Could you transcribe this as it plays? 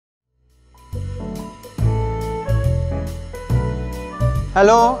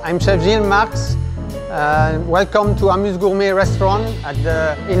Hello, I'm Chef Gilles Marx. Welcome to Amuz Gourmet Restaurant at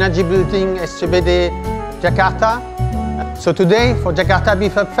the Energy Building SCBD, Jakarta. So today, for Jakarta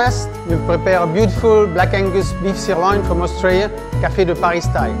Beef Up Fest, we'll prepare a beautiful black Angus beef sirloin from Australia, Café de Paris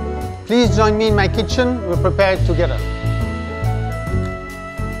style. Please join me in my kitchen, we'll prepare it together.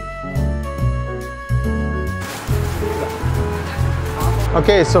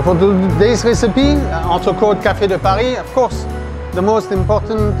 Okay, so for today's recipe, entrecôte Café de Paris, of course, the most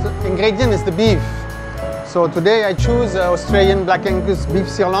important ingredient is the beef. So today I choose Australian black Angus beef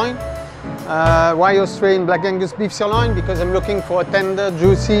sirloin. Why Australian black Angus beef sirloin? Because I'm looking for a tender,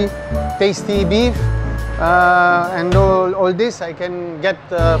 juicy, tasty beef. And all this I can get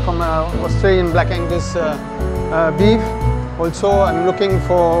from Australian black Angus beef. Also, I'm looking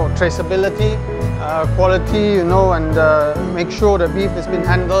for traceability, quality, you know, and make sure the beef has been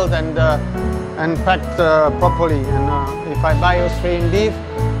handled and packed properly. And if I buy Australian beef,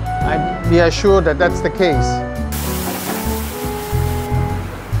 I'd be assured that that's the case.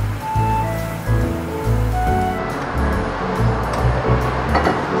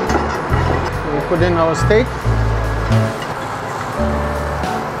 We put in our steak.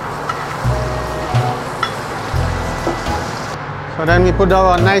 So then we put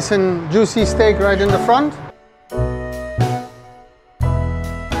our nice and juicy steak right in the front.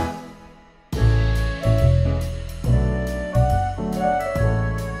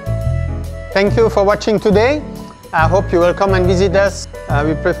 Thank you for watching today. I hope you will come and visit us.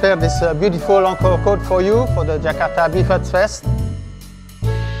 We prepared this beautiful entrecôte for you for the Jakarta Beef Up Fest.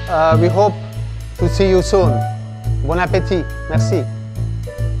 We hope to see you soon. Bon appétit. Merci.